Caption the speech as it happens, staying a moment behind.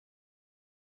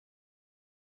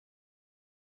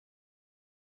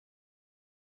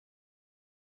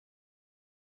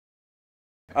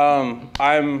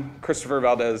I'm Christopher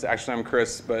Valdez. Actually, I'm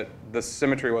Chris, but the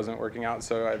symmetry wasn't working out,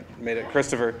 so I made it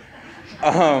Christopher.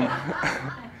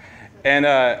 And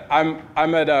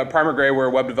I'm at Primer Gray. We're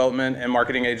a web development and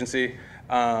marketing agency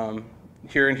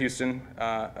here in Houston,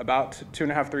 about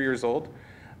 2.5, 3 years old.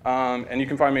 And you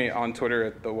can find me on Twitter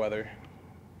at The Weather.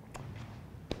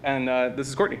 And this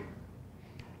is Courtney.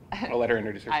 I'll let her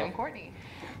introduce herself. I'm Courtney.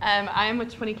 I'm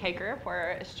with 20K Group.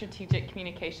 We're a strategic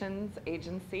communications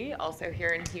agency, also here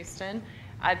in Houston.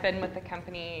 I've been with the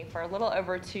company for a little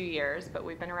over 2 years, but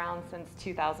we've been around since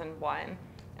 2001.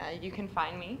 You can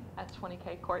find me at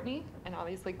 20K Courtney, and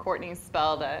obviously Courtney's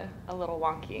spelled a little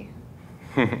wonky.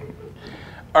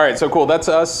 All right, so cool, that's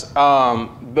us.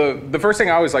 The first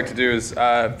thing I always like to do is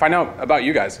find out about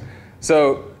you guys.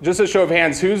 So just a show of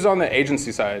hands, who's on the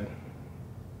agency side?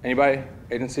 Anybody?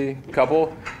 Agency?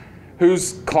 Couple?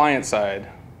 Who's client side?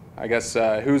 I guess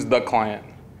who's the client?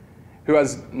 Who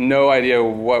has no idea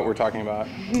what we're talking about?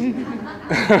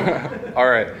 All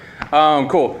right,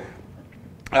 cool.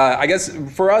 I guess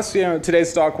for us,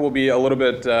 today's talk will be a little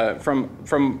bit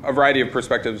from a variety of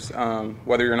perspectives,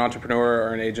 whether you're an entrepreneur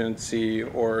or an agency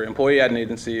or employee at an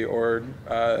agency or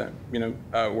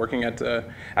working at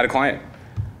a client.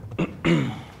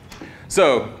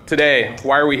 So today,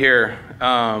 why are we here?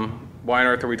 Why on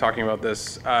earth are we talking about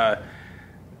this?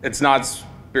 It's not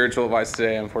spiritual advice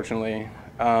today, unfortunately.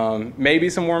 Maybe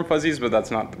some warm fuzzies, but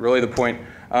that's not really the point.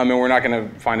 And we're not going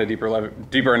to find a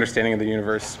deeper understanding of the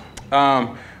universe.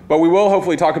 But we will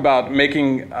hopefully talk about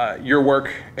making your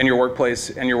work and your workplace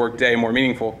and your work day more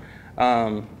meaningful.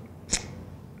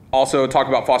 Also talk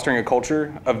about fostering a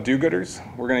culture of do-gooders.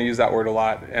 We're going to use that word a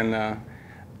lot, and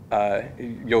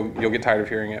you'll get tired of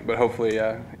hearing it, but hopefully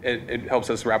it helps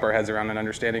us wrap our heads around an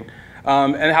understanding.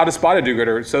 And how to spot a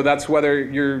do-gooder. So that's whether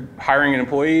you're hiring an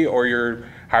employee or you're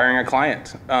hiring a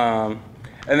client. And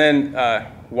then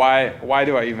why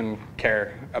do I even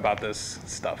care about this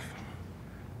stuff?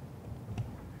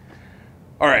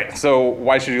 All right, so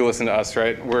why should you listen to us,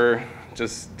 right? We're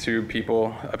just two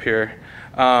people up here.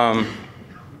 As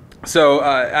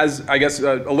I guess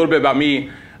a little bit about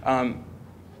me,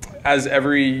 as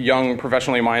every young,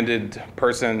 professionally minded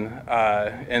person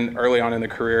early on in the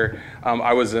career,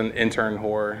 I was an intern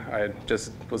whore. I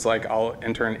just was like, I'll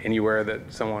intern anywhere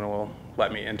that someone will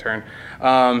let me intern.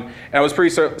 And I was pretty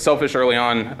selfish early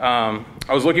on.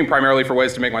 I was looking primarily for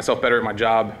ways to make myself better at my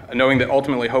job, knowing that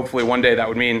ultimately, hopefully one day that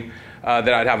would mean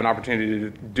that I'd have an opportunity to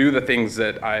do the things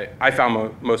that I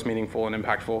found most meaningful and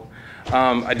impactful.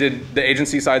 I did the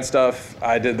agency side stuff.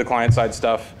 I did the client side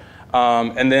stuff.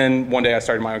 And then one day I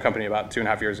started my own company about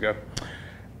 2.5 years ago.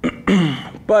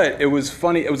 But it was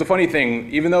funny. It was a funny thing.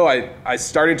 Even though I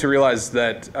started to realize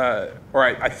that,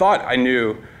 I thought I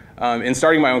knew in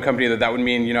starting my own company that would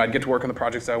mean I'd get to work on the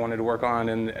projects that I wanted to work on,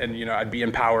 and I'd be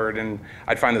empowered, and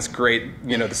I'd find this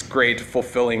great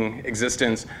fulfilling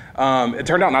existence. It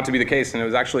turned out not to be the case, and it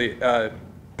was actually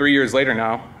 3 years later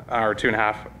now, or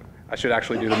 2.5. I should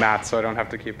actually do the math so I don't have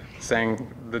to keep saying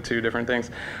the two different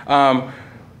things.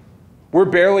 We're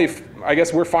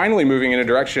finally moving in a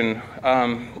direction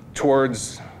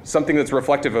towards something that's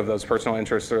reflective of those personal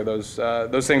interests or those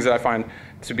things that I find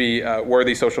to be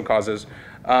worthy social causes.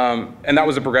 And that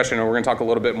was a progression, and we're going to talk a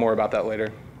little bit more about that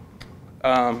later.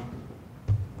 All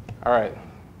right.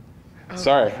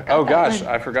 Sorry. Oh gosh,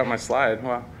 I forgot my slide.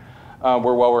 Wow.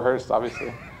 We're well rehearsed,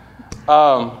 obviously.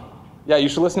 Yeah, you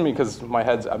should listen to me because my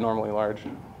head's abnormally large.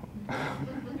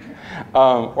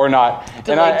 Or not.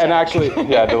 Delayed. And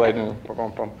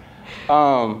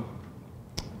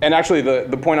actually,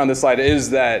 the point on this slide is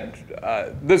that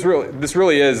this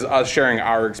really is us sharing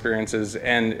our experiences,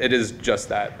 and it is just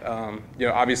that.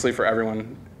 Obviously, for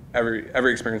everyone,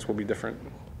 every experience will be different.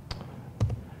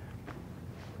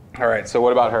 All right. So,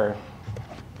 what about her?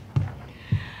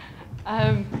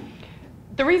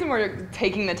 The reason we're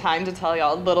taking the time to tell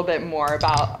y'all a little bit more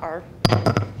about our.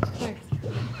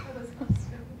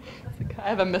 I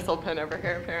have a missile pin over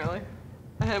here, apparently.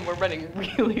 We're running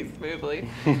really smoothly.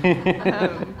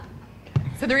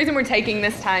 So the reason we're taking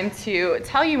this time to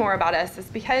tell you more about us is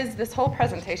because this whole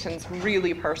presentation is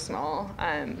really personal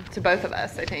to both of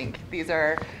us, I think. These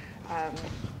are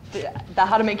the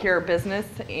how to make your business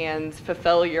and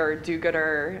fulfill your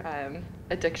do-gooder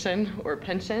addiction or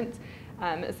penchant.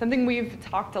 It's something we've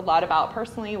talked a lot about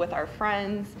personally with our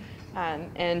friends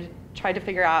and tried to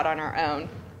figure out on our own.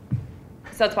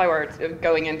 So that's why we're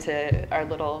going into our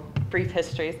little brief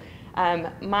histories.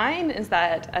 Mine is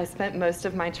that I spent most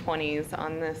of my 20s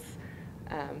on this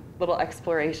little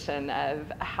exploration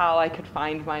of how I could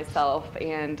find myself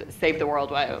and save the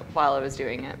world while I was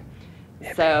doing it.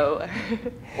 Yeah, so,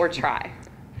 or try.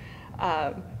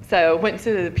 So went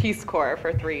to the Peace Corps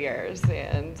for 3 years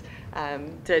and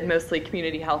did mostly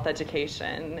community health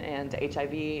education and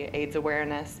HIV/AIDS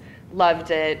awareness.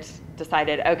 Loved it,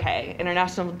 decided, okay,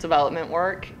 international development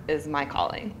work is my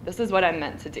calling. This is what I'm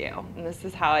meant to do, and this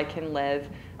is how I can live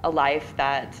a life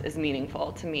that is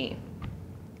meaningful to me.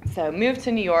 So moved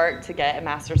to New York to get a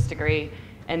master's degree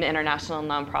in international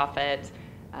nonprofit.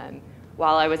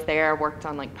 While I was there, worked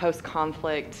on like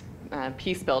post-conflict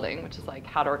peace building, which is like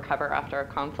how to recover after a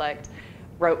conflict.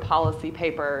 Wrote policy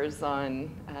papers on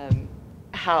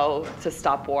how to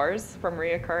stop wars from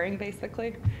reoccurring,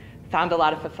 basically. Found a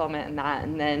lot of fulfillment in that,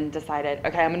 and then decided,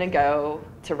 okay, I'm gonna go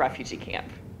to refugee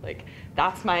camp. Like,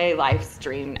 that's my life's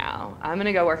dream now. I'm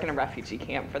gonna go work in a refugee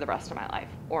camp for the rest of my life,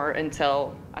 or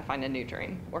until I find a new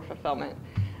dream or fulfillment.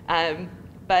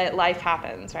 But life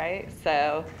happens, right?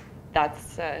 So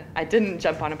that's, I didn't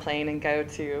jump on a plane and go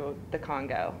to the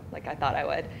Congo like I thought I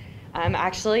would.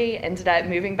 Actually ended up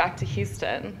moving back to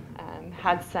Houston.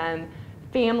 Had some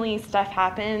family stuff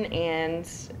happen and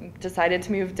decided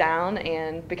to move down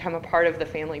and become a part of the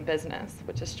family business,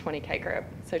 which is 20K Group.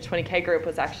 So 20K Group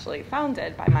was actually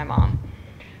founded by my mom.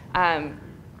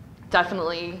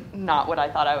 Definitely not what I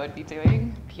thought I would be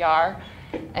doing, PR.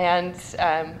 And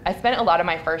I spent a lot of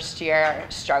my first year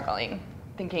struggling,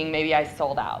 thinking maybe I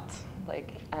sold out.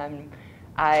 Like,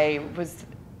 I was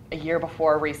a year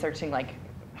before researching like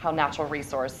how natural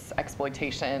resource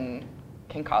exploitation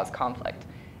can cause conflict.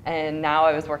 And now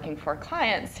I was working for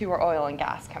clients who were oil and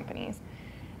gas companies.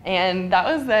 And that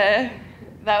was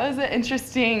an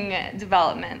interesting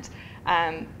development.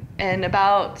 And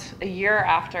about a year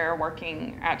after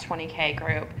working at 20K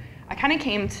Group, I kind of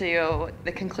came to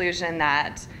the conclusion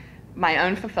that my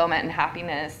own fulfillment and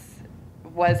happiness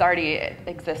was already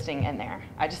existing in there.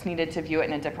 I just needed to view it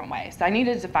in a different way. So I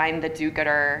needed to find the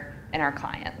do-gooder in our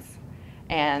clients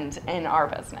and in our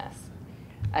business.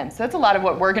 So that's a lot of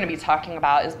what we're going to be talking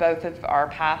about, is both of our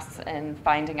paths and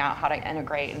finding out how to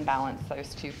integrate and balance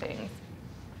those two things.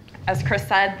 As Chris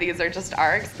said, these are just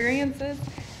our experiences.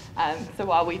 So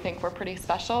while we think we're pretty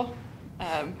special,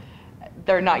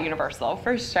 they're not universal,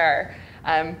 for sure.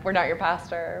 We're not your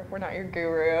pastor, we're not your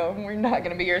guru, we're not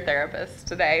going to be your therapist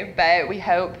today, but we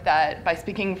hope that by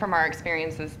speaking from our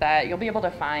experiences that you'll be able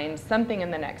to find something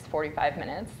in the next 45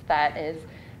 minutes that is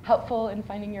helpful in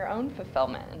finding your own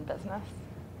fulfillment in business.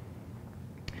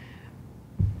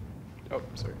 Oh,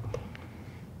 sorry.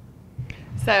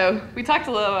 So we talked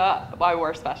a little about why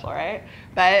we're special, right?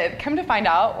 But come to find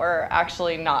out, we're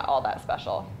actually not all that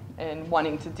special in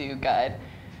wanting to do good.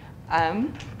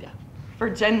 For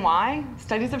Gen Y,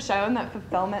 studies have shown that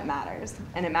fulfillment matters,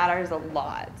 and it matters a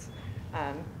lot.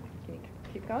 Can you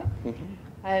keep going?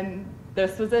 Mm-hmm.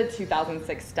 This was a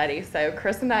 2006 study, so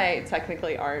Chris and I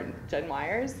technically aren't Gen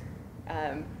Yers,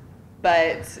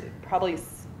 but probably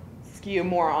skew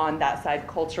more on that side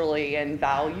culturally and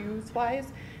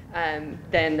values-wise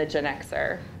than the Gen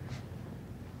Xer,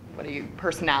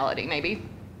 personality maybe.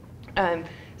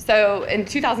 So in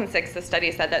 2006, the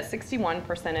study said that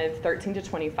 61% of 13 to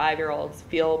 25-year-olds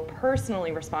feel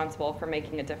personally responsible for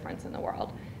making a difference in the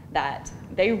world, that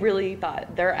they really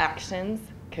thought their actions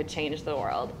could change the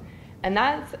world. And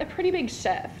that's a pretty big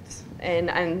shift in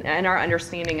our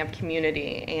understanding of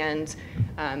community and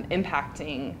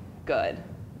impacting good,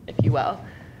 if you will.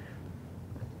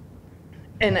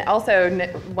 And also,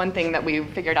 one thing that we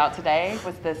figured out today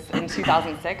was this: in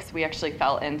 2006, we actually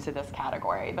fell into this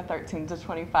category, the 13 to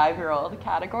 25-year-old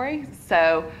category.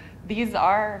 So these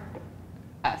are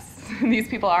us. These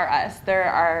people are us. They're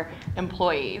our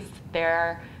employees.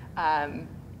 They're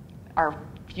our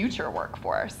future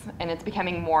workforce. And it's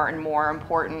becoming more and more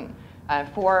important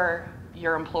for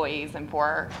your employees and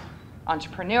for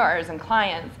entrepreneurs and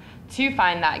clients to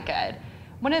find that good.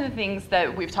 One of the things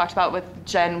that we've talked about with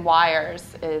Gen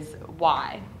Yers is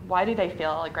why. Why do they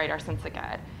feel a greater sense of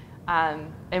good?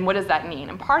 And what does that mean?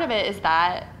 And part of it is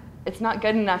that it's not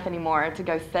good enough anymore to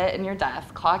go sit in your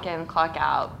desk, clock in, clock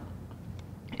out,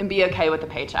 and be okay with the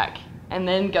paycheck, and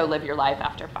then go live your life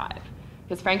after 5.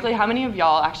 Because frankly, how many of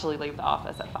y'all actually leave the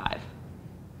office at 5?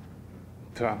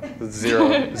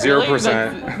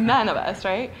 0%. None of us,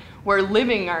 right? We're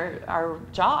living our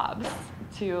jobs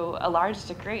to a large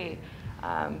degree.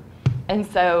 And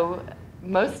so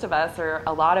most of us, or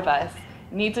a lot of us,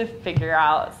 need to figure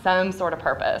out some sort of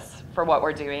purpose for what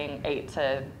we're doing 8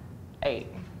 to 8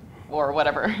 or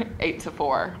whatever, 8 to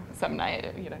 4 some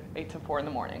night, 8 to 4 in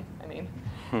the morning,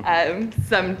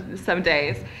 some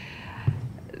days.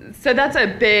 So that's a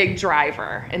big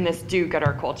driver in this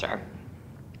do-gooder culture.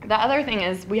 The other thing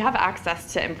is we have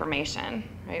access to information,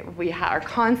 right? We are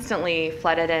constantly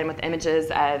flooded in with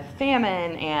images of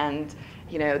famine and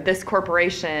you know, this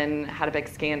corporation had a big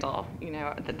scandal, you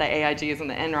know, the AIGs and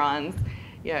the Enrons,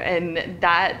 you know, and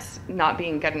that's not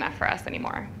being good enough for us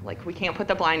anymore. Like, we can't put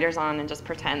the blinders on and just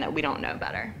pretend that we don't know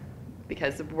better,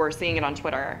 because we're seeing it on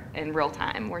Twitter in real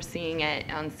time. We're seeing it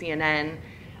on CNN,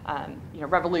 you know,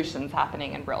 revolutions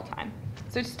happening in real time.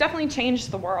 So it's definitely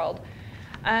changed the world.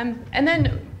 And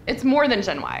then it's more than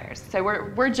gen wires. So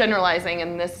we're generalizing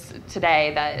in this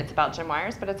today that it's about gen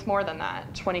wires, but it's more than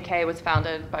that. 20K was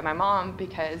founded by my mom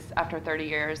because after 30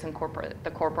 years in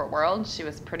the corporate world, she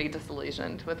was pretty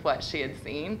disillusioned with what she had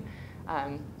seen,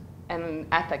 and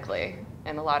ethically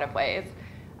in a lot of ways.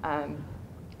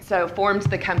 So formed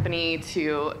the company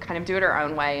to kind of do it her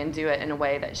own way and do it in a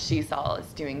way that she saw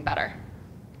as doing better.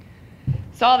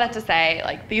 So all that to say,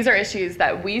 like, these are issues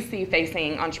that we see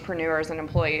facing entrepreneurs and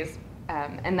employees,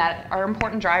 and that are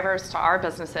important drivers to our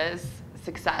businesses'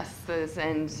 successes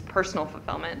and personal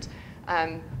fulfillment.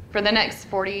 For the next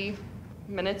 40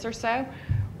 minutes or so,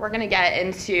 we're going to get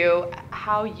into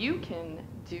how you can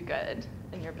do good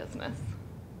in your business.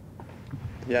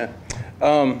 Yeah.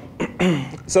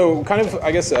 So kind of,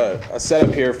 I guess, a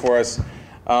setup here for us.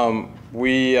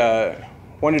 We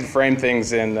wanted to frame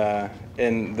things in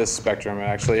this spectrum. It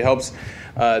actually helps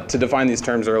to define these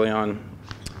terms early on.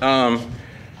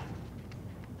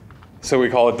 So we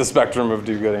call it the spectrum of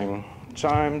do-gooding.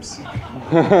 Chimes.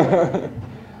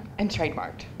 And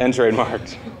trademarked. And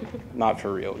trademarked. Not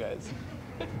for real, guys.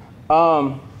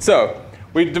 So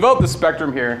we developed the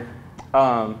spectrum here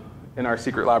in our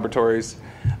secret laboratories.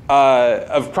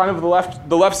 Of kind of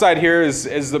the left side here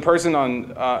is the person on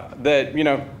that, you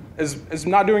know, is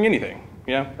not doing anything.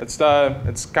 You know, it's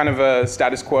kind of a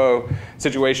status quo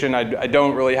situation. I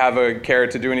don't really have a care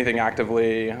to do anything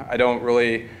actively. I don't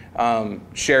really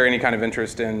share any kind of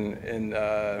interest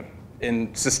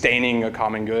in sustaining a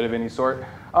common good of any sort.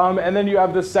 And then you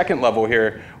have the second level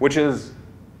here, which is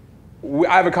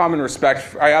I have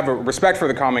a respect for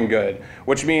the common good,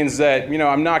 which means that, you know,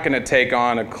 I'm not going to take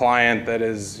on a client that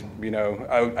is, you know,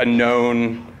 a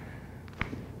known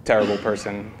terrible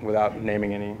person without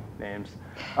naming any names.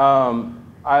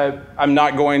 I'm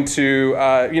not going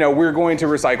to, you know, we're going to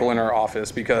recycle in our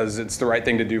office because it's the right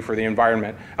thing to do for the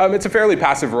environment. It's a fairly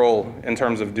passive role in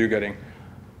terms of do-gooding.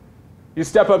 You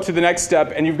step up to the next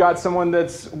step, and you've got someone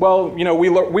that's, well, you know, we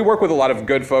work with a lot of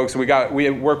good folks. We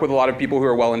work with a lot of people who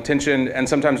are well-intentioned, and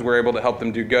sometimes we're able to help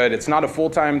them do good. It's not a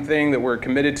full-time thing that we're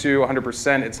committed to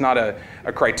 100%. It's not a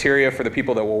criteria for the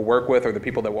people that we'll work with or the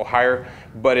people that we'll hire,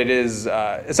 but it is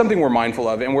it's something we're mindful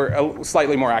of, and we're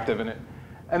slightly more active in it.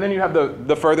 And then you have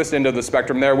the furthest end of the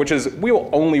spectrum there, which is we will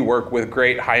only work with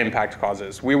great high-impact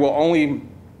causes. We will only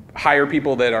hire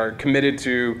people that are committed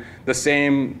to the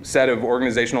same set of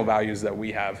organizational values that we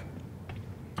have.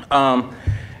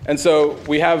 And so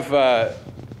we have that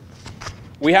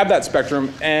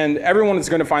spectrum, and everyone is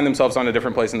going to find themselves on a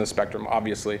different place in the spectrum,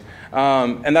 obviously.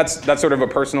 And that's sort of a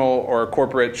personal or a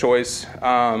corporate choice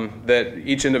that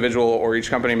each individual or each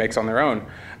company makes on their own.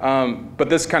 But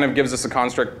this kind of gives us a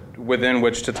construct within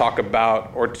which to talk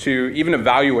about or to even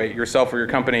evaluate yourself or your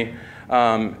company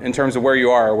in terms of where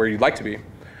you are or where you'd like to be.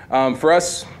 For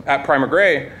us at Primer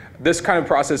Gray, this kind of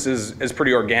process is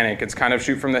pretty organic. It's kind of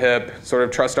shoot from the hip, sort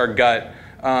of trust our gut,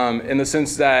 in the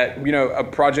sense that, you know, a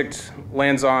project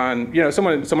lands on, you know,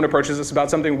 someone approaches us about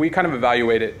something, we kind of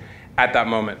evaluate it at that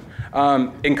moment.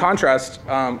 In contrast,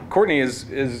 Courtenay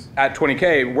is at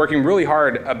 20K working really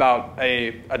hard about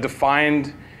a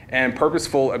defined and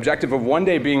purposeful objective of one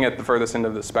day being at the furthest end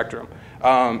of the spectrum.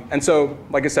 And so,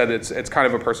 like I said, it's kind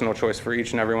of a personal choice for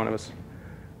each and every one of us.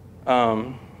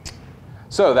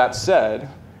 So that said,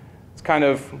 it's kind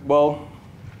of, well,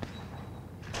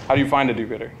 how do you find a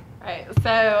do-gooder? Right,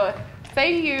 so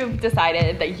say you've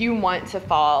decided that you want to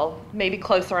fall maybe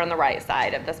closer on the right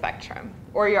side of the spectrum,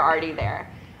 or you're already there,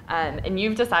 and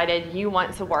you've decided you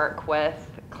want to work with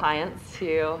clients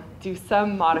who do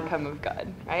some modicum of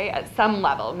good, right, at some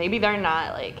level. Maybe they're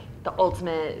not like the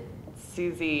ultimate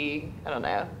Susie, I don't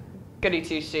know, goody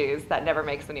two-shoes that never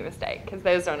makes any mistake, because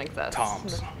those don't exist.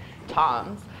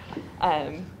 Toms.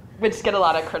 Which get a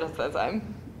lot of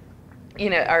criticism, you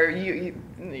know, or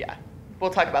yeah, we'll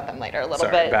talk about them later a little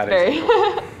bit.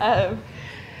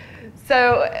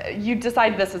 So you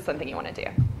decide this is something you want to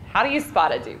do. How do you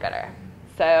spot a do-gooder?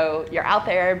 So you're out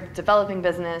there developing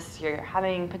business, you're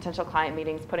having potential client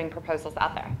meetings, putting proposals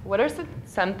out there. What are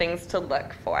some things to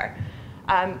look for?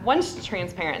 One's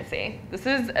transparency. This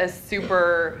is a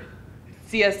super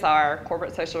CSR,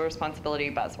 corporate social responsibility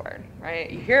buzzword, right?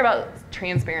 You hear about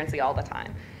transparency all the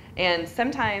time. And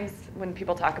sometimes when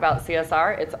people talk about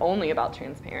CSR, it's only about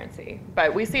transparency.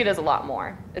 But we see it as a lot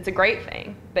more. It's a great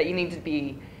thing, but you need to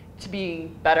be to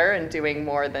be better and doing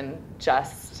more than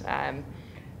just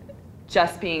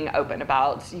being open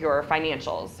about your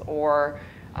financials, or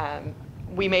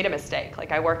we made a mistake.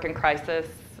 Like, I work in crisis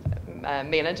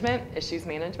management, issues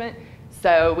management.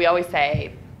 So we always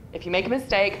say, if you make a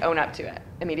mistake, own up to it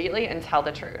immediately and tell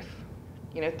the truth,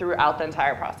 throughout the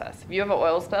entire process. If you have an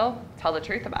oil spill, tell the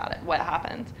truth about it, what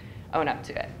happened, own up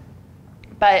to it.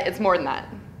 But it's more than that.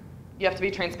 You have to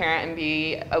be transparent and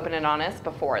be open and honest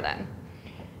before then,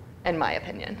 in my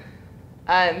opinion.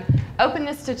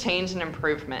 Openness to change and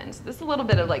improvement. This is a little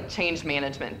bit of like change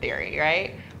management theory,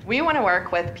 right? We want to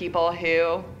work with people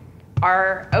who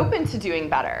are open to doing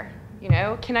better,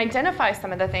 can identify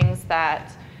some of the things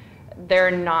that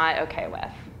they're not okay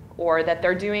with, or that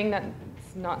they're doing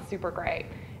that's not super great,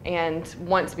 and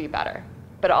want to be better,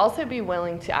 but also be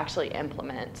willing to actually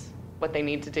implement what they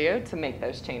need to do to make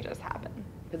those changes happen.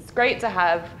 It's great to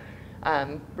have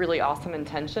really awesome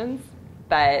intentions,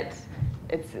 but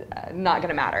it's not going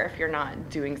to matter if you're not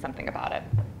doing something about it.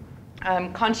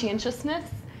 Conscientiousness,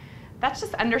 that's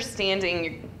just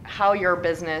understanding how your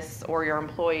business or your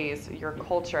employees, your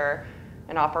culture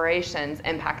and operations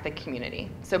impact the community.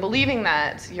 So believing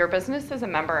that your business is a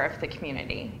member of the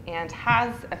community and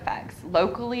has effects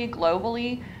locally,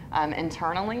 globally,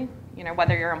 internally,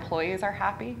 whether your employees are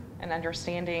happy, and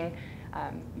understanding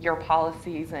your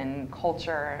policies and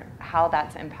culture, how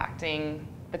that's impacting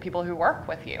the people who work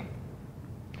with you.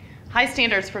 High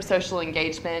standards for social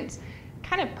engagement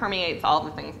kind of permeates all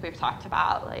the things we've talked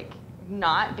about, like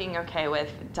not being okay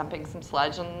with dumping some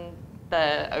sludge in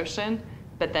the ocean,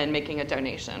 but then making a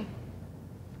donation,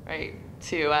 right,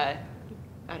 to, I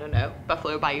don't know,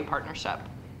 Buffalo Bayou Partnership,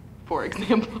 for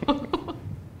example.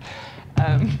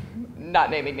 Not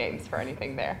naming names for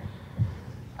anything there.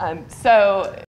 So